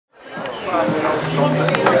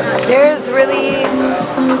There's really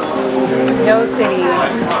no city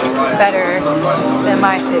better than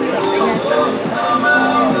my city.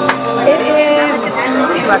 It is,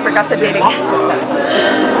 damn, I forgot the date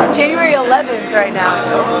again. January 11th right now.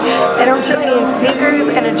 And I'm chilling in sneakers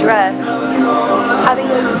and a dress, having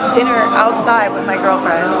dinner outside with my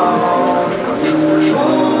girlfriends,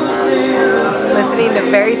 listening to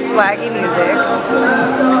very swaggy music,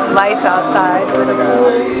 lights outside with a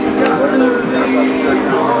pool.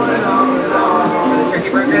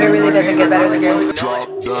 It really doesn't get better than this. Drop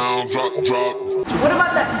down, drop. What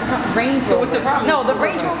about that Range Rover? So what's the problem? No, the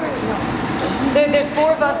Range Rover. There's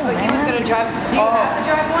 4 of us, but he was gonna drive. Do you have to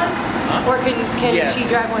drive one, or can yes. She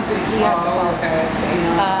drive one too? He has to. Okay.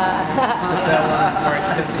 That one's more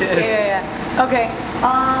expensive. Yeah. Okay.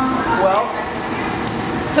 Well.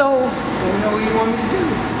 So. I don't know what you want me to do.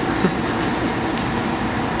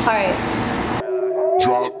 All right.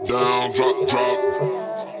 Drop down, drop.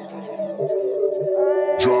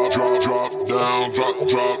 Drop down, drop.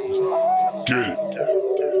 Get it.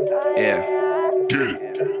 Yeah. Get it.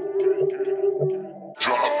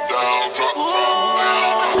 Drop down, drop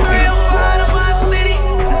down.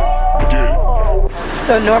 Get it.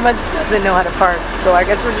 So Norma doesn't know how to park, so I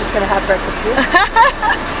guess we're just gonna have breakfast here.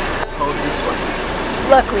 Hold this one.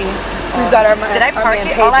 Luckily, we've got our man. Did I park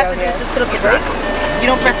it? All I have to do is just put up the brake. You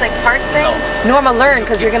don't press like park thing? No. Norma, learn,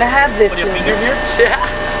 because you're gonna have this soon. Put your finger here? Yeah.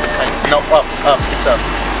 No, up. It's up.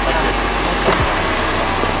 Like this.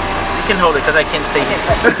 You can hold it because I can't stay here.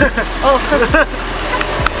 Oh.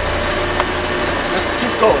 Just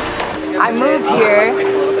keep going. I moved here,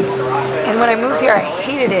 and when I moved here, I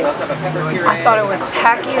hated it. I thought it was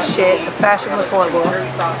tacky as shit. The fashion was horrible.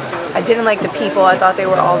 I didn't like the people. I thought they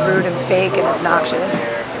were all rude and fake and obnoxious.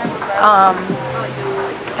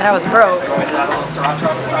 And I was broke.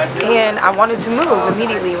 And I wanted to move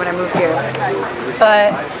immediately when I moved here.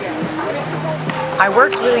 But I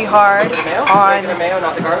worked really hard on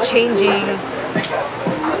changing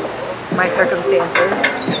my circumstances,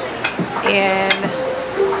 and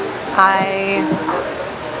I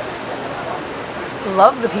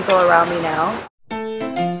love the people around me now.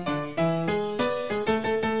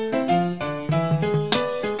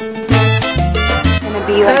 Gonna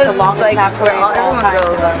be like the longest nap where everyone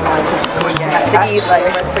goes to eat like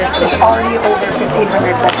breakfast. It's already over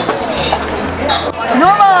 1,500 seconds.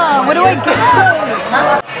 Norma, what do I get?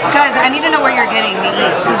 Guys, I need to know where you're getting to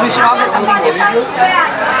eat, because we should all get something different. We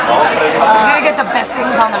gotta get the best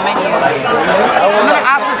things on the menu. I'm gonna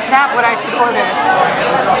ask the snap what I should order.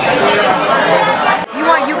 You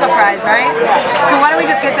want yuca fries, right? So why don't we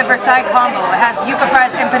just get the Versace combo? It has yuca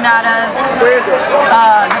fries, empanadas. Where is it?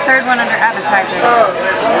 The third one under appetizers. Oh.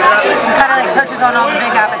 So it kind of like touches on all the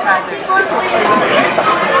big appetizers. You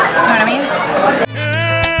know what I mean?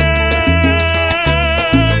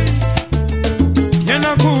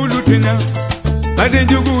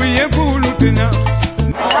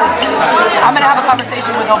 I'm gonna have a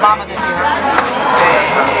conversation with Obama this year.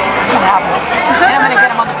 It's gonna happen. And I'm gonna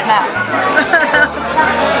get him on the snap.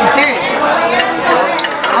 I'm serious.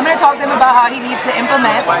 I'm gonna talk to him about how he needs to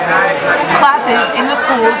implement classes in the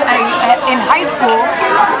schools in high school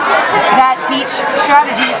that teach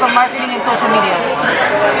strategy for marketing and social media.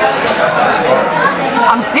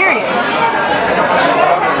 I'm serious.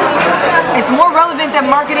 It's more relevant than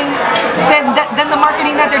marketing than the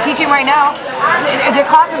marketing that they're teaching right now. The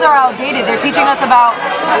classes are outdated. They're teaching us about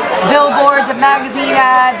billboards and magazine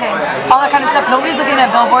ads and all that kind of stuff. Nobody's looking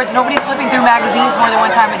at billboards. Nobody's flipping through magazines more than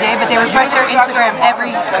one time a day, but they refresh their Instagram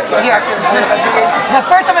every year. The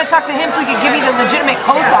first I'm going to talk to him so he can give me the legitimate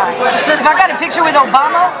cosign. If I got a picture with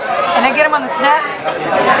Obama and I get him on the snap,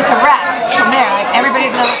 it's a wrap from there. Like,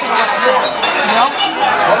 everybody's going to listen to what I say. You know?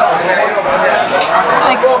 It's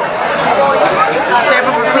like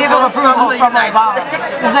stamp of approval from Obama.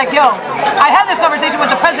 It's like, yo, I had this conversation with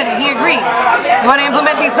the president. He agreed. You want to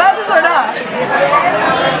implement these classes or not?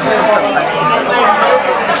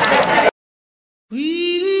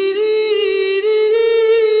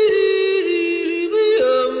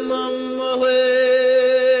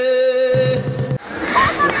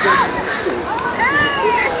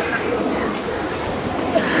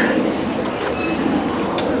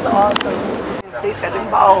 Awesome. They said them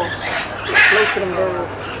balls. Close to them balls.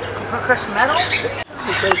 Crush metal?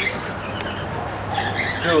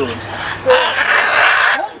 Dude.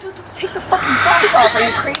 Dude, take the fucking flash off. Are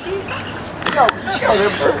you crazy? No, chill.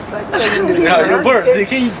 They're birds. No, you're birds. You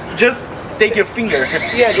can just take your finger.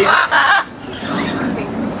 Yeah, dude.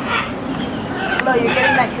 No, you're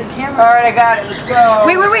getting back to the camera. Alright, I got it. Let's go.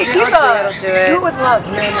 Wait. Diva. Do it with love.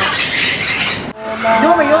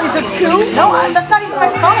 Norma, you only took 2? No, that's not even my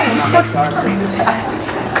phone. No,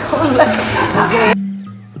 Go left.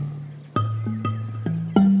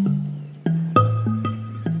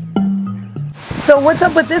 So what's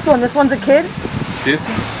up with this one? This one's a kid? This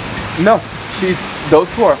one? No, those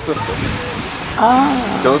two are sisters.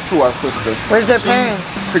 Oh. Those two are sisters. Where's their parents?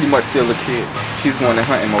 Pretty much still a kid. She's going in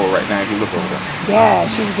hunting mode right now if you look over there. Yeah,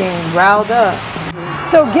 she's getting riled up.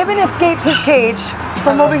 So Gibbon escaped his cage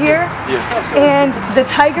from over here. Yes. And the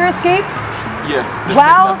tiger escaped? Yes.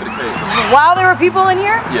 While there were people in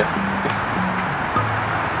here? Yes.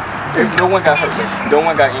 No one got hurt. No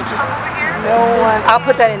one got injured. No one. I'll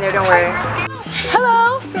put that in there, don't worry.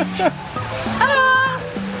 Hello. Hello.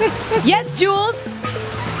 Yes, Julz.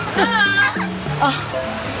 Oh,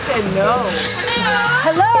 he said no.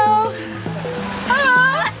 Hello.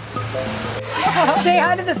 Hello. Say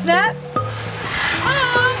hi to the snap.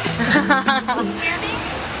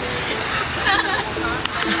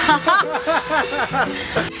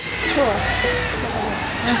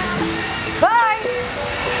 Bye.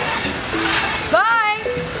 Bye.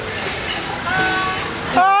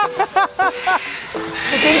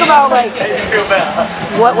 To think about like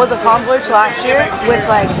what was accomplished last year with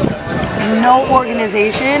like no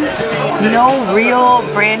organization, no real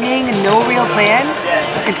branding, no real plan,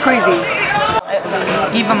 it's crazy.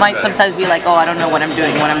 Even might sometimes be like, oh, I don't know what I'm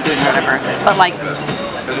doing, whatever. But like,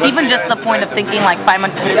 even just the point of thinking like 5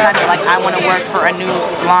 months ahead of time, you're like, I want to work for a new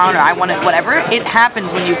salon or I want to whatever. It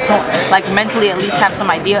happens when you like mentally at least have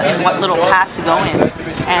some idea in what little path to go in,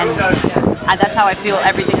 and that's how I feel.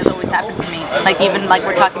 Everything has always happened to me. Like even like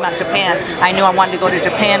we're talking about Japan, I knew I wanted to go to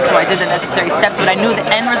Japan, so I did the necessary steps. But I knew the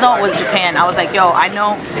end result was Japan. I was like, yo, I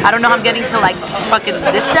don't know how I'm getting to like fucking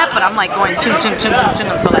this step, but I'm like going chung until I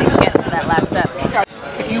get to that last step.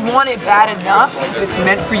 If you want it bad enough, if it's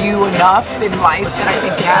meant for you enough in life, then I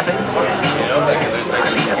think it happens. I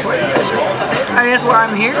think that's where you guys are. I mean, that's where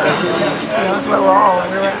I'm here. You know, that's where we're all.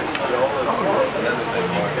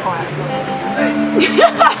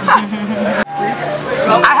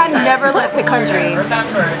 I had never left the country,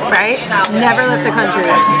 right? Never left the country.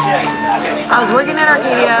 I was working at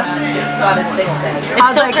Arcadia.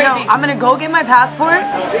 I was like, yo, I'm gonna go get my passport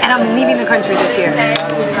and I'm leaving the country this year.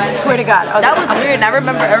 I swear to God. That was weird. I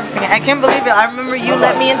remember everything. I can't believe it. I remember you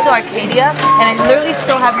let me into Arcadia and I literally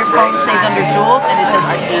still have your phone saved under Julz and it says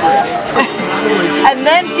Arcadia. And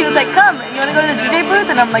then she was like, come, you want to go to the DJ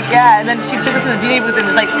booth? And I'm like, yeah. And then she took us to the DJ booth and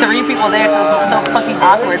there's like 3 people there, so it was so fucking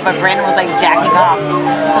awkward. But Brandon was like jacking off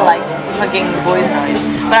to like fucking boys noise.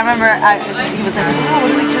 But I remember he was like, oh,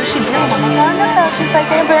 what do we should do? I'm like, oh no. She's like,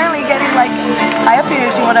 they're apparently getting like high up here,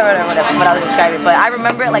 whatever. But I'll describe it. But I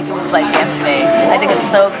remember it like it was like yesterday. I think it's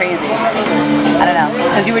so crazy. I don't know.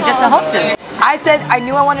 Because you were just a hostess. I said I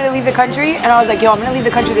knew I wanted to leave the country, and I was like, yo, I'm gonna leave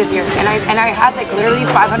the country this year. And I had like literally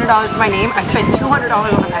 $500 to my name. I spent $200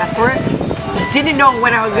 on the passport. Didn't know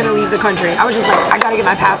when I was gonna leave the country. I was just like, I gotta get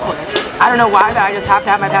my passport. I don't know why, but I just have to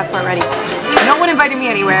have my passport ready. No one invited me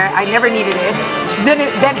anywhere. I never needed it.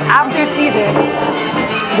 Then after season,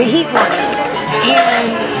 the Heat won,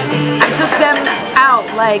 and I took them out.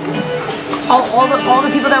 Like all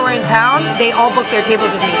the people that were in town, they all booked their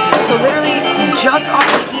tables with me. So literally, just off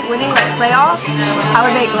the Heat winning like playoffs, I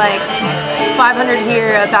would make like 500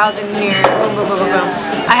 here, 1,000 here, boom, boom, boom, boom, boom.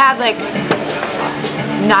 I had like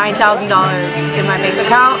 $9,000 in my bank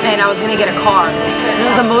account, and I was gonna get a car. It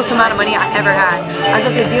was the most amount of money I ever had. I was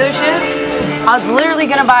at the dealership. I was literally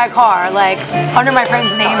gonna buy a car, like under my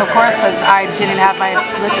friend's name, of course, because I didn't have my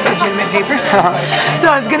legitimate papers. So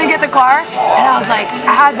I was gonna get the car, and I was like,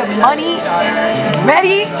 I had the money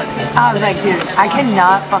ready. I was like, dude, I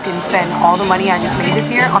cannot fucking spend all the money I just made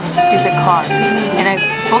this year on a stupid car. And I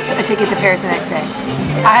booked a ticket to Paris the next day.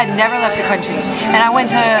 I had never left the country, and I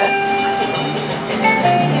went to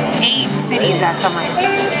 8 cities that summer.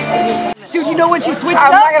 Dude, you know when she switched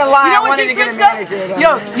up? I'm not gonna lie, you know when she switched up?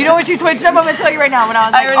 Yo, you know when she switched up? I'm gonna tell you right now. When I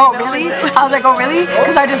was like, oh really? I was like, oh really?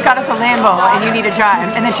 Because I just got us a Lambo and you need to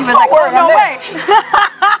drive. And then she was like, oh no way.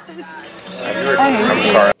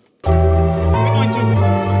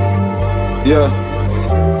 Yeah.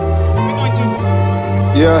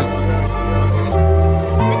 Yeah.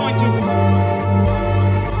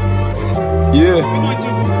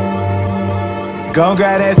 Gon'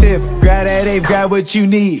 grab that fifth, grab that eighth, grab what you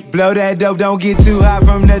need. Blow that dope, don't get too high.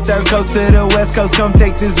 From the third coast to the west coast, come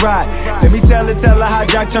take this ride. Let me tell her how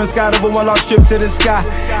Jack turned sky over one lost trip to the sky.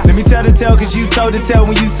 Let me tell the tale, cause you told the tale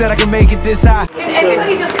when you said I can make it this high. Can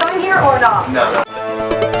anybody just come in here or not? No.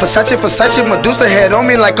 Versace, Medusa head on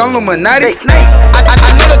me like Illuminati.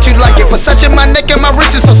 I know that you like it. Versace, my neck and my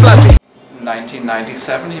wrist is so sloppy.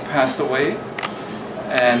 1997 he passed away,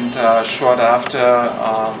 and short after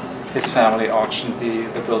his family auctioned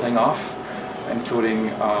the building off,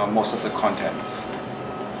 including most of the contents.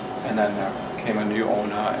 And then there came a new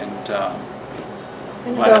owner, and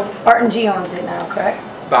so Barton G owns it now, correct?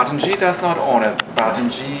 Barton G does not own it. Barton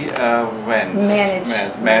G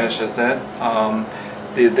manages it.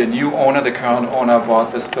 The new owner, the current owner,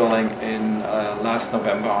 bought this building in last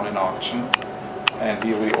November on an auction, and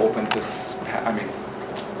we reopened this,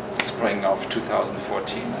 spring of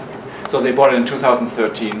 2014. So they bought it in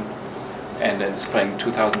 2013, and in spring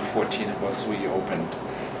 2014 it was reopened.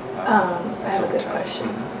 I have a good question.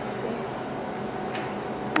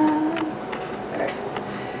 Sorry.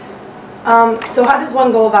 So how does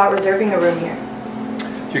one go about reserving a room here?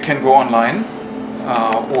 You can go online,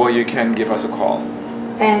 or you can give us a call.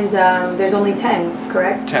 And there's only 10,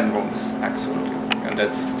 correct? 10 rooms, absolutely. And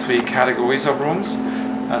that's 3 categories of rooms.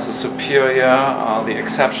 There's the superior, the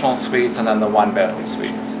exceptional suites, and then the 1-bedroom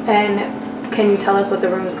suites. And can you tell us what the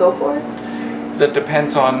rooms go for? That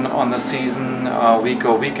depends on the season, week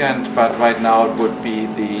or weekend, but right now it would be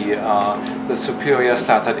the superior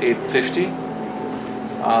starts at $850,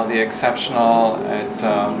 the exceptional at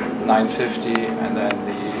 $950, and then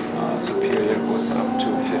the superior goes up to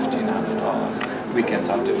 $1,500. Weekends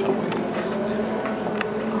are different rates.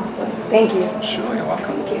 Awesome. Thank you. Sure, you're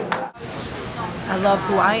welcome. Thank you. I love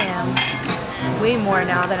who I am way more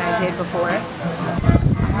now than I did before.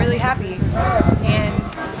 I'm really happy, and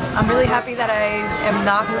I'm really happy that I am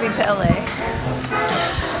not moving to LA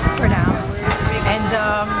for now. And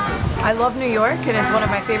I love New York, and it's one of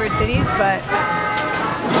my favorite cities, but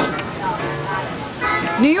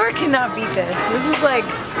New York cannot beat this. This is like,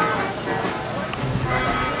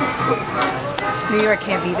 New York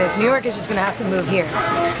can't beat this. New York is just gonna have to move here.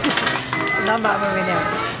 Because I'm not moving there.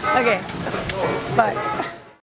 Okay, but